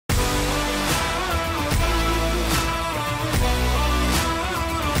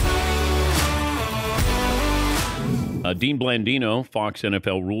Dean Blandino, Fox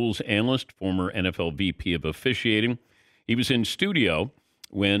NFL rules analyst, former NFL VP of officiating. He was in studio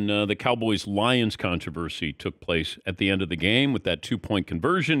when the Cowboys-Lions controversy took place at the end of the game with that 2-point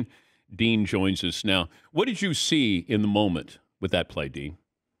conversion. Dean joins us now. What did you see in the moment with that play, Dean?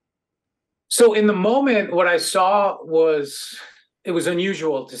 So in the moment, what I saw was it was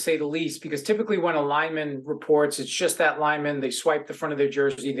unusual, to say the least, because typically when a lineman reports, it's just that lineman. They swipe the front of their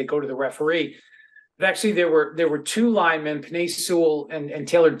jersey, they go to the referee. But actually, there were two linemen, Panay Sewell and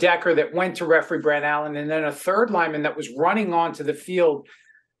Taylor Decker, that went to referee Brad Allen, and then a third lineman that was running onto the field,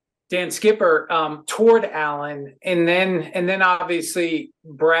 Dan Skipper, toward Allen, and then obviously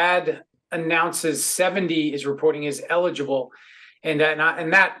Brad announces 70 is reporting is eligible, and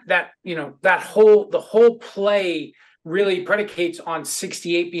that the whole play really predicates on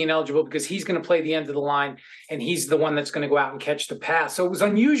 68 being eligible, because he's going to play the end of the line and he's the one that's going to go out and catch the pass. So it was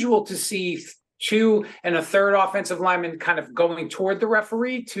unusual to see two and a third offensive lineman kind of going toward the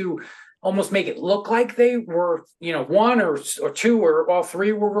referee to almost make it look like they were, one or two or all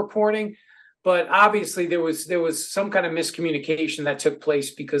three were reporting. But obviously there was some kind of miscommunication that took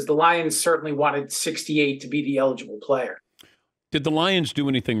place, because the Lions certainly wanted 68 to be the eligible player. Did the Lions do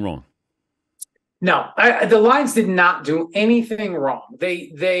anything wrong? No, the Lions did not do anything wrong.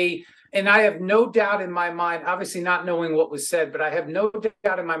 And I have no doubt in my mind, obviously not knowing what was said, but I have no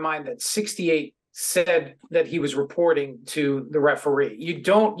doubt in my mind that 68 said that he was reporting to the referee.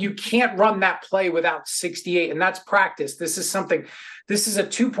 You can't run that play without 68, and that's practice. This is a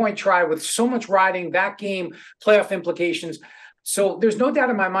 2-point try with so much riding that game, playoff implications. So there's no doubt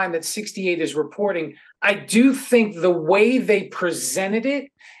in my mind that 68 is reporting. I do think the way they presented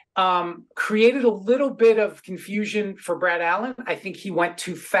it created a little bit of confusion for Brad Allen. I think he went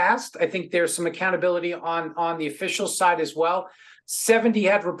too fast. I think there's some accountability on the official side as well. 70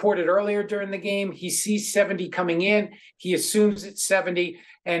 had reported earlier during the game. He sees 70 coming in. He assumes it's 70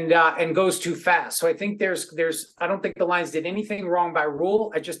 and goes too fast. So I think I don't think the Lions did anything wrong by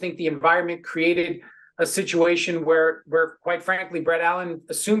rule. I just think the environment created a situation where quite frankly, Brad Allen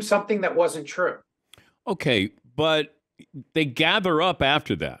assumed something that wasn't true. Okay, but they gather up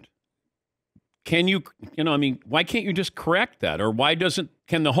after that. Can why can't you just correct that? Or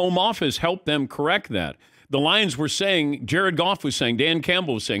can the home office help them correct that? The Lions were saying, Jared Goff was saying, Dan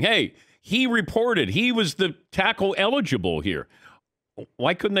Campbell was saying, hey, he reported, he was the tackle eligible here.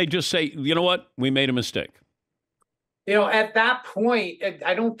 Why couldn't they just say, you know what, we made a mistake? At that point,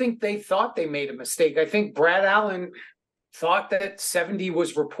 I don't think they thought they made a mistake. I think Brad Allen thought that 70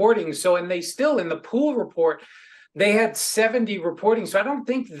 was reporting. So, and they still, in the pool report, they had 70 reporting. So I don't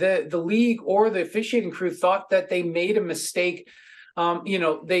think the league or the officiating crew thought that they made a mistake.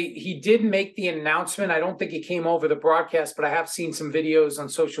 He did make the announcement. I don't think it came over the broadcast, but I have seen some videos on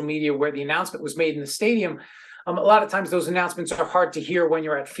social media where the announcement was made in the stadium. A lot of times those announcements are hard to hear when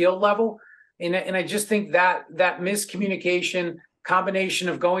you're at field level. And I just think that miscommunication, combination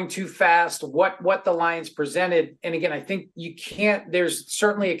of going too fast, what the Lions presented. And again, I think there's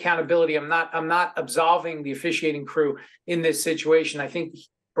certainly accountability. I'm not absolving the officiating crew in this situation. I think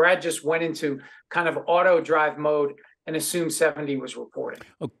Brad just went into kind of auto drive mode and assumed 70 was reporting.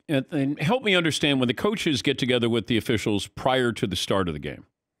 Okay, and help me understand, when the coaches get together with the officials prior to the start of the game,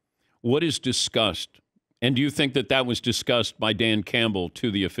 what is discussed? And do you think that was discussed by Dan Campbell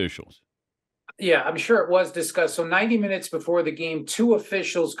to the officials? Yeah, I'm sure it was discussed. So 90 minutes before the game, 2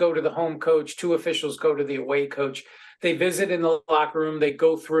 officials go to the home coach, 2 officials go to the away coach. They visit in the locker room. They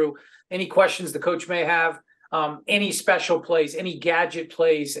go through any questions the coach may have, any special plays, any gadget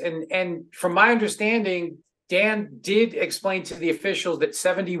plays. And from my understanding, Dan did explain to the officials that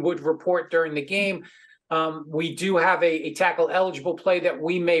 70 would report during the game. We do have a tackle eligible play that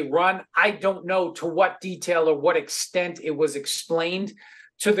we may run. I don't know to what detail or what extent it was explained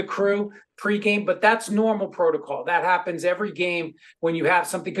to the crew pregame, but that's normal protocol. That happens every game when you have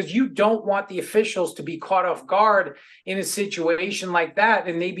something, because you don't want the officials to be caught off guard in a situation like that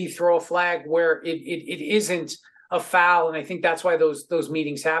and maybe throw a flag where it isn't a foul. And I think that's why those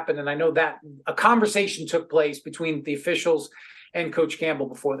meetings happen. And I know that a conversation took place between the officials and Coach Campbell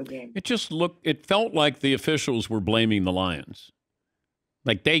before the game. It felt like the officials were blaming the Lions.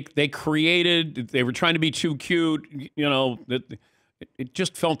 Like they were trying to be too cute, It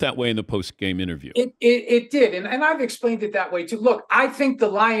just felt that way in the post-game interview. It did, and I've explained it that way too. Look, I think the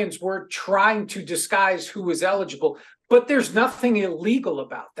Lions were trying to disguise who was eligible, but there's nothing illegal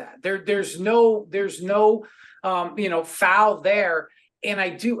about that. There's no foul there. And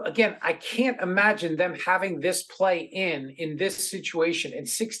I can't imagine them having this play in this situation. And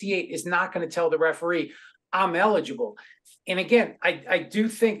 68 is not going to tell the referee, I'm eligible. And again, I do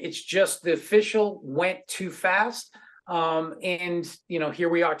think it's just the official went too fast. And, here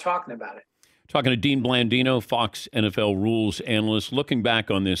we are talking about it. Talking to Dean Blandino, Fox NFL rules analyst. Looking back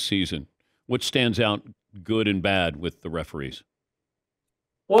on this season, what stands out good and bad with the referees?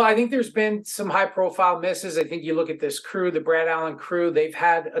 Well, I think there's been some high-profile misses. I think you look at this crew, the Brad Allen crew, they've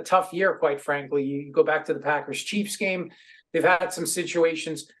had a tough year, quite frankly. You go back to the Packers-Chiefs game, they've had some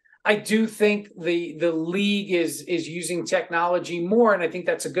situations. I do think the league is using technology more, and I think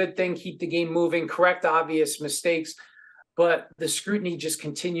that's a good thing. Keep the game moving, correct obvious mistakes, but the scrutiny just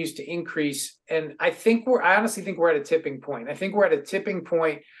continues to increase. And I honestly think we're at a tipping point. I think we're at a tipping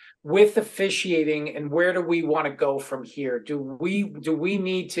point with officiating, and where do we want to go from here? Do we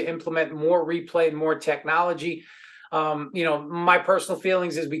need to implement more replay and more technology? My personal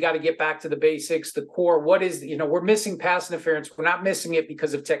feelings is we got to get back to the basics, the core. What is, we're missing pass interference. We're not missing it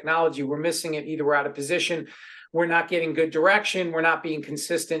because of technology. We're missing it either we're out of position, we're not getting good direction, we're not being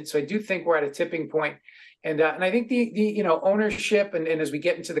consistent. So I do think we're at a tipping point. And I think the ownership and as we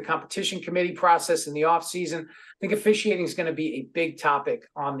get into the competition committee process in the offseason, I think officiating is going to be a big topic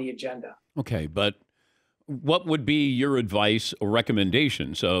on the agenda. Okay, but what would be your advice or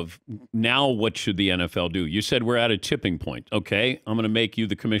recommendations of now what should the NFL do? You said we're at a tipping point. Okay, I'm going to make you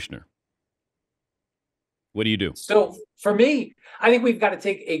the commissioner. What do you do? So for me, I think we've got to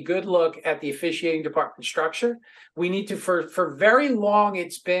take a good look at the officiating department structure. We need to, for very long,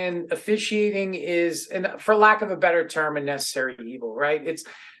 it's been officiating is, and for lack of a better term, a necessary evil, right?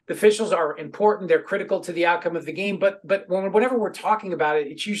 The officials are important. They're critical to the outcome of the game. But whenever we're talking about it,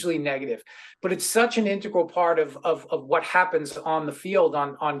 it's usually negative. But it's such an integral part of what happens on the field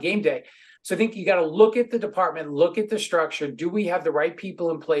on game day. So I think you got to look at the department, look at the structure. Do we have the right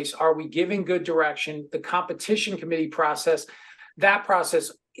people in place? Are we giving good direction? The competition committee process, that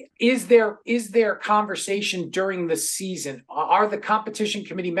process, is there conversation during the season? Are the competition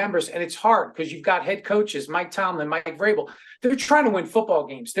committee members, and it's hard because you've got head coaches, Mike Tomlin, Mike Vrabel, they're trying to win football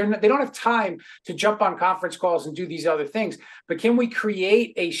games. They don't have time to jump on conference calls and do these other things. But can we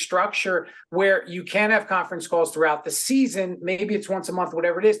create a structure where you can have conference calls throughout the season? Maybe it's once a month,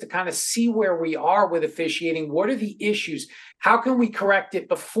 whatever it is, to kind of see where we are with officiating. What are the issues? How can we correct it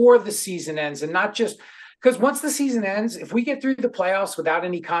before the season ends, and not just because once the season ends, if we get through the playoffs without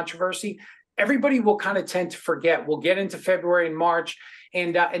any controversy, everybody will kind of tend to forget. We'll get into February and March,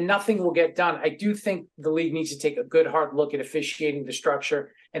 and nothing will get done. I do think the league needs to take a good hard look at officiating, the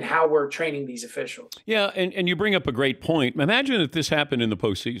structure, and how we're training these officials. Yeah, and you bring up a great point. Imagine if this happened in the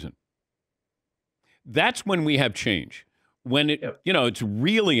postseason. That's when we have change, when it's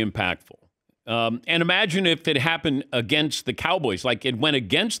really impactful. And imagine if it happened against the Cowboys, like it went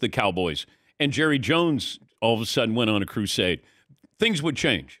against the Cowboys, and Jerry Jones all of a sudden went on a crusade. Things would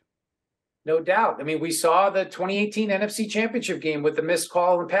change. No doubt. I mean, we saw the 2018 NFC Championship game with the missed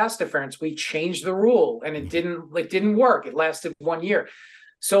call and pass interference. We changed the rule, and it didn't work. It lasted 1 year.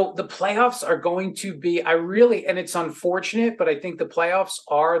 So the playoffs are going to be, and it's unfortunate, but I think the playoffs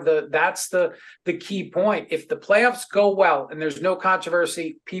are that's the key point. If the playoffs go well and there's no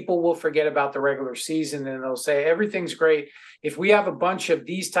controversy, people will forget about the regular season and they'll say everything's great. If we have a bunch of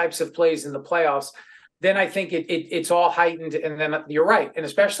these types of plays in the playoffs, then I think it's all heightened. And then you're right. And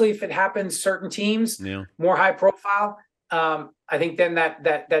especially if it happens, certain teams, more high profile, I think then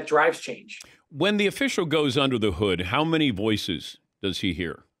that drives change. When the official goes under the hood, how many voices does he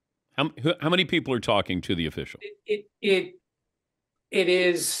hear? How many people are talking to the official? It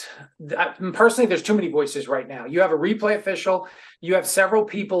is, personally, there's too many voices right now. You have a replay official, you have several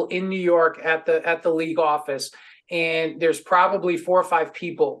people in New York at the league office, and there's probably 4 or 5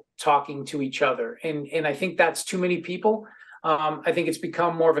 people talking to each other. And I think that's too many people. I think it's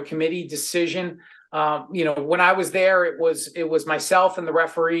become more of a committee decision. When I was there, it was myself and the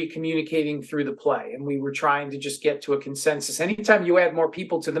referee communicating through the play, and we were trying to just get to a consensus. Anytime you add more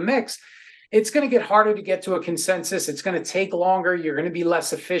people to the mix, it's going to get harder to get to a consensus. It's going to take longer. You're going to be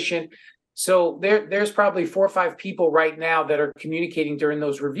less efficient. So there's probably 4 or 5 people right now that are communicating during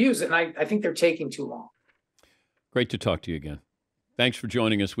those reviews, and I think they're taking too long. Great to talk to you again. Thanks for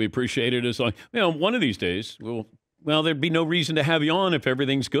joining us. We appreciate it. As long, one of these days, there'd be no reason to have you on if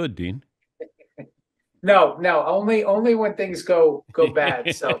everything's good, Dean. No, only when things go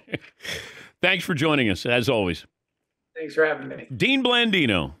bad. So, thanks for joining us, as always. Thanks for having me. Dean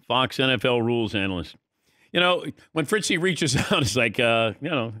Blandino, Fox NFL rules analyst. When Fritzy reaches out, it's like,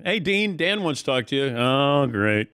 hey, Dean, Dan wants to talk to you. Oh, great.